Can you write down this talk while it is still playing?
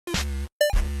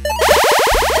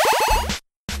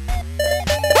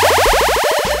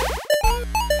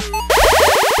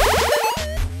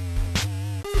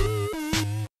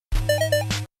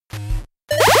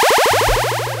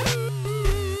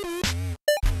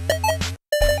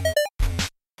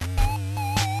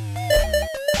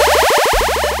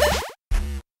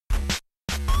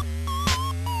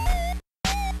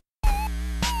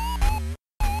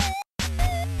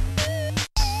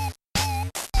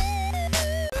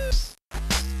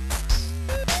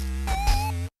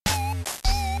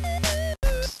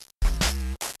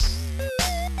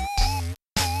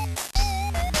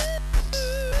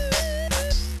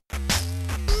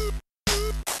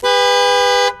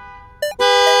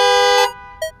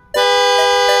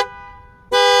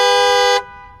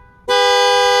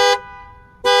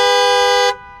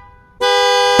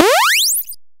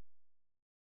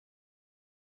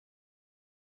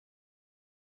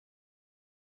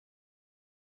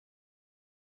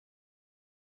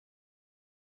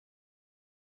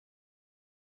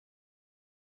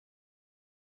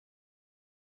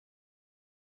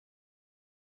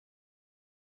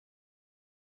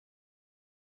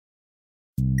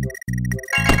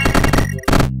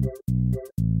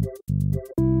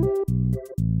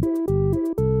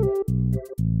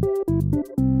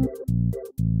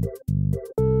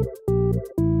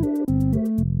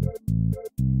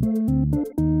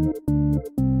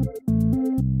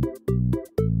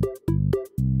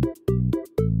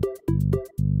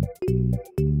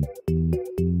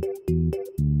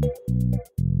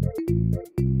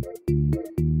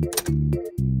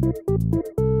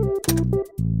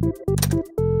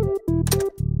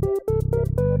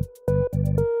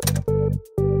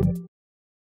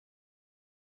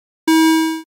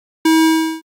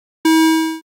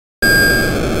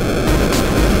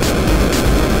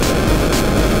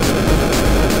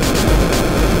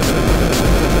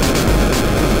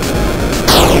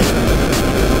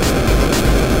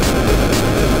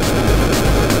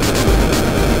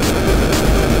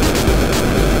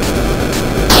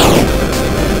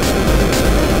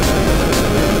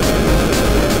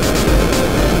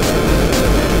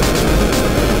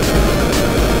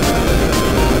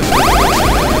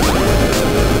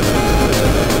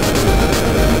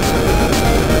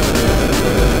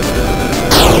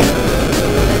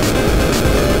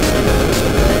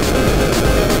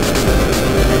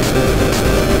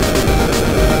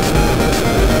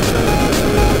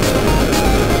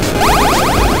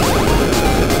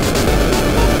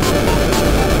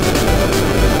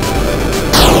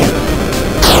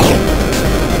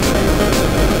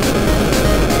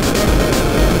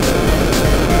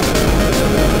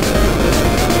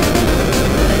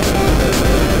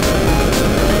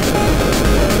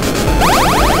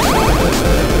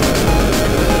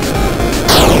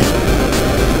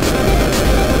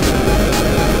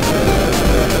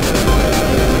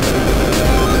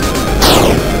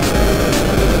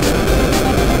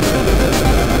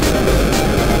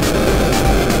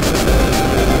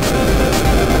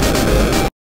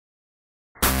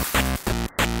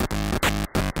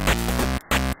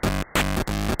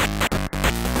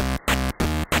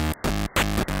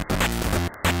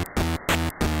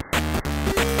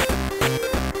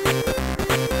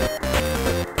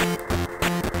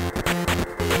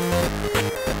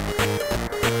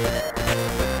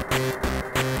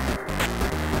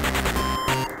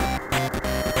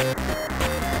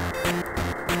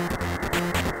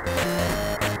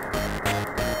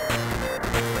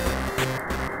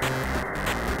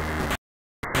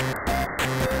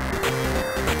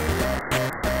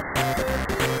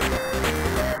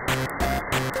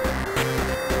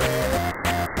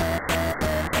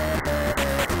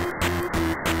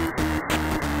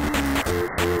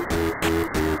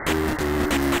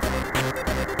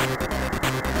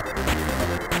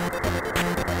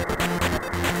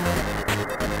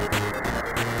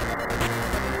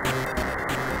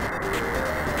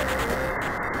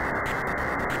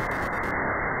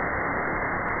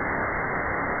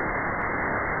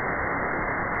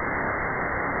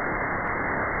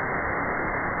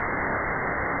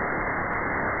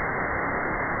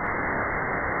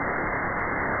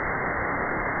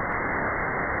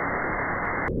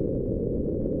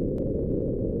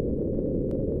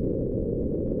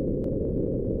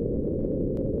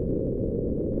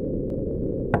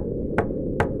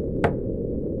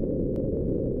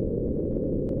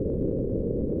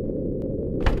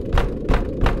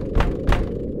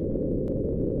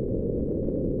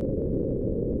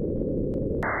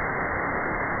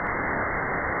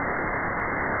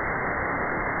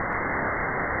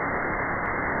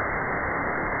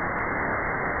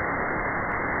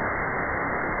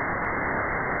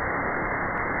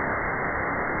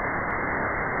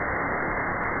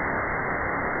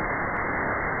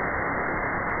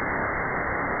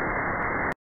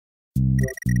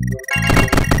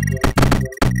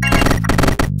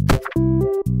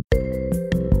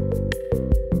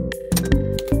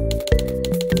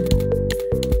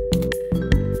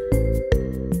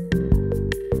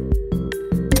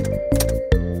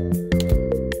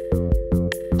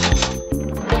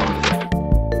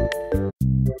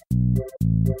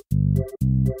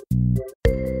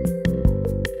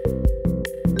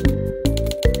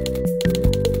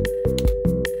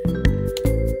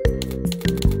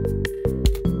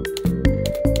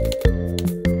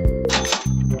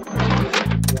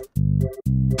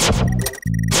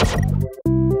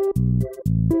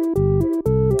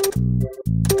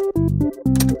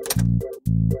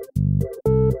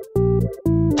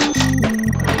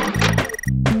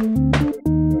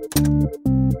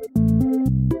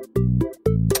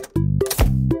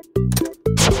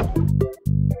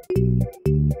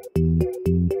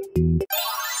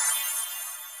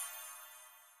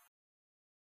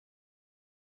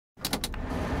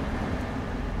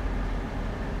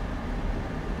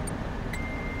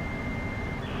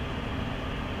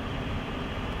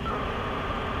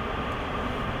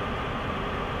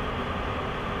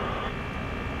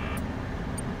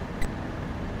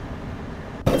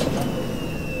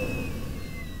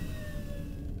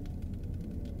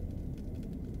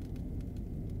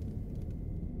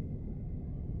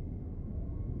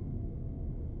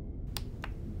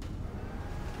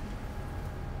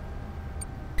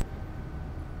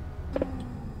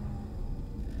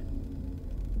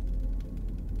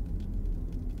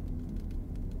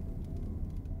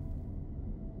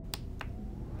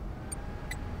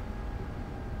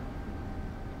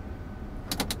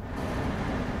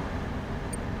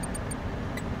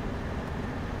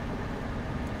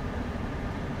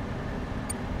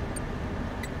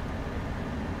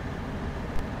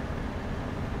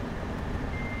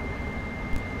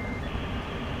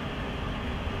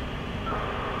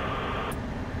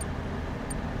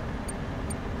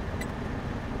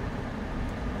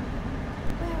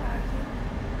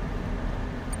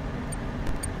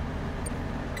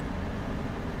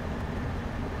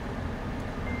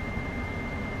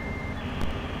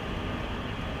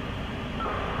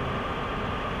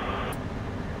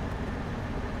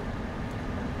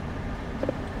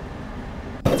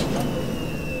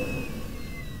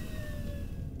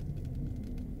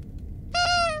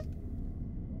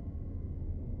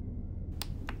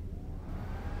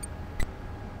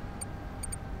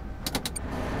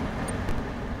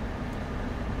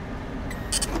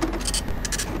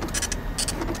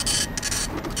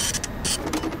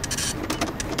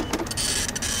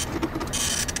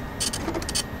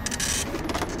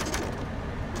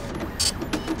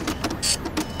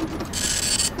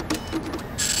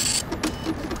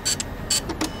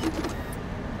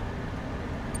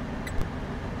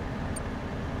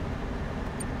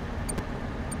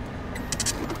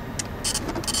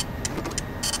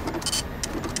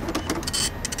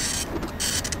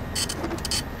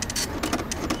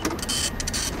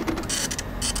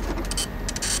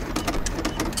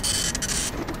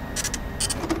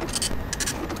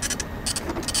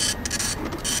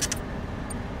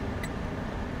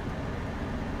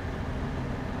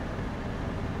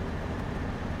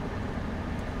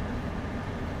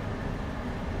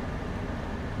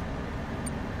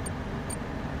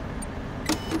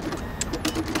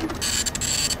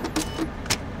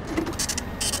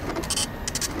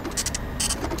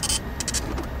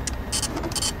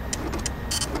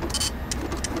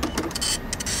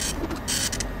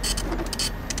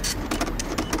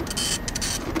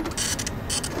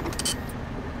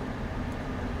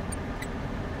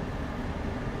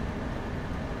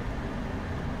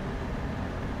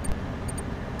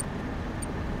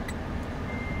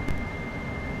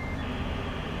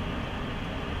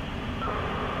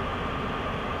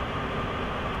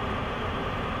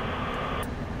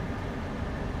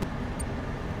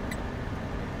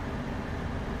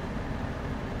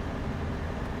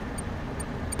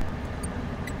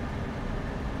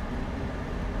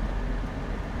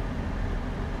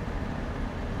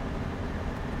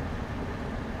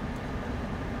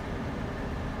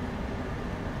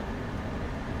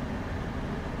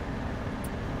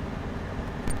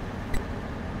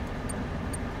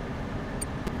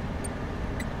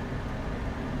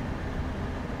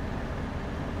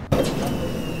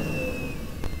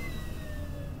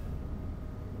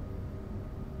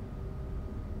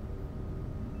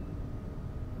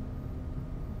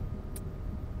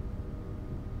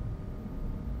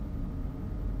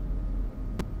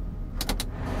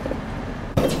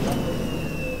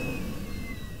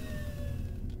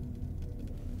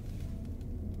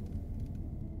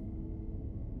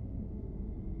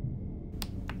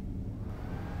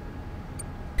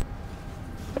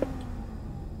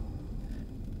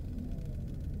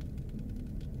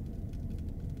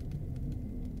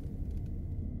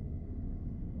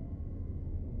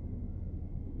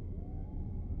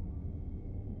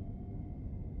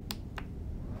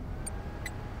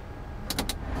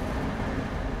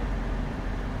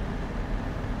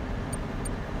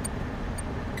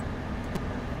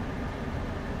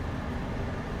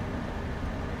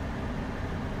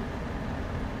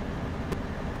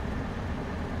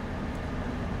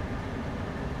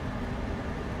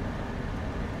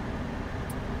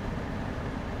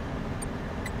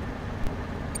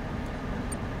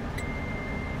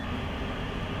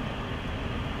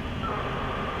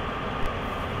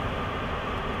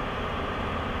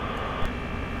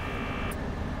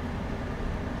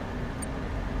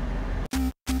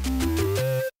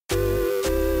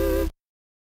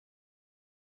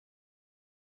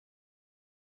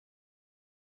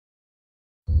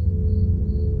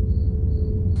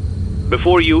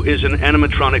Before you is an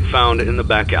animatronic found in the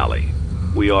back alley.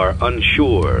 We are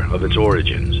unsure of its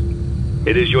origins.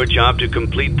 It is your job to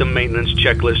complete the maintenance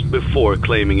checklist before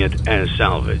claiming it as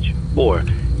salvage. Or,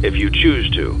 if you choose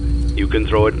to, you can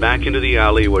throw it back into the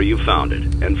alley where you found it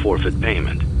and forfeit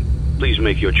payment. Please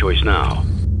make your choice now.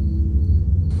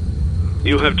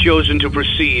 You have chosen to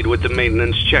proceed with the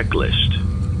maintenance checklist.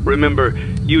 Remember,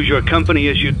 use your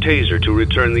company-issued taser to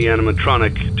return the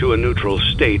animatronic to a neutral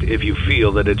state if you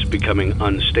feel that it's becoming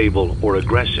unstable or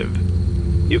aggressive.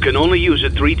 You can only use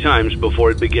it 3 times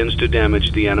before it begins to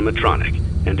damage the animatronic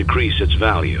and decrease its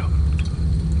value.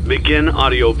 Begin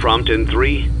audio prompt in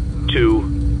 3, 2,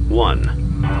 1.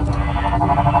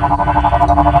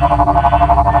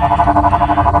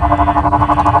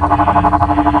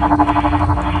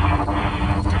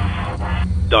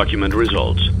 Document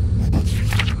results.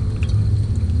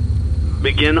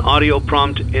 Begin audio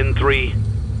prompt in 3,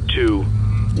 2,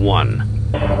 1.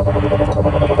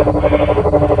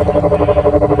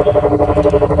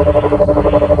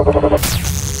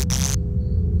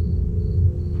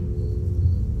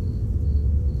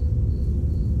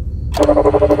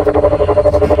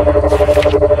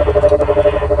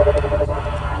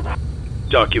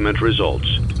 Document results.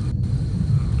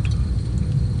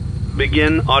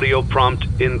 Begin audio prompt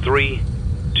in 3,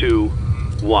 2,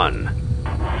 1.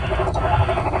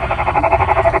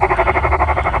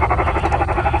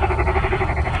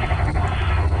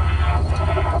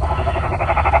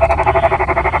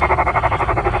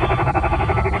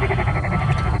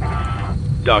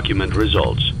 Document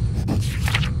results.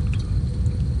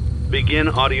 Begin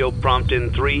audio prompt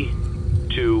in 3,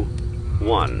 2,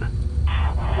 1.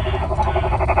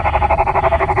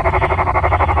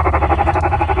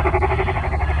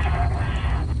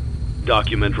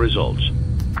 Document results.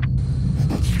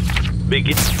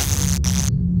 Begin.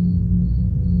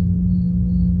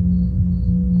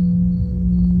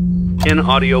 In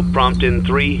audio prompt in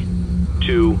 3,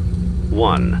 2,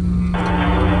 1.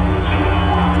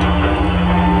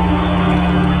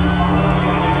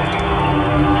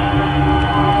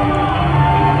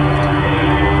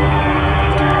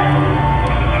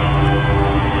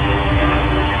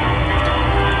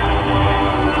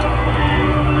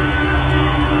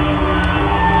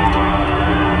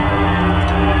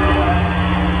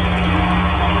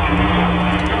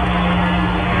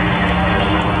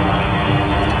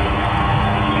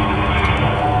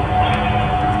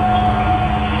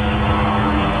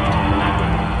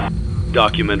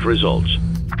 Document results.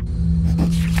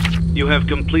 You have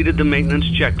completed the maintenance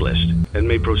checklist and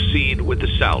may proceed with the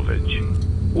salvage.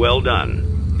 Well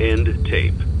done. End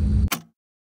tape.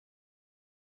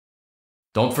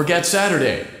 Don't forget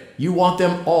Saturday. You want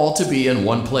them all to be in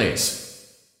one place.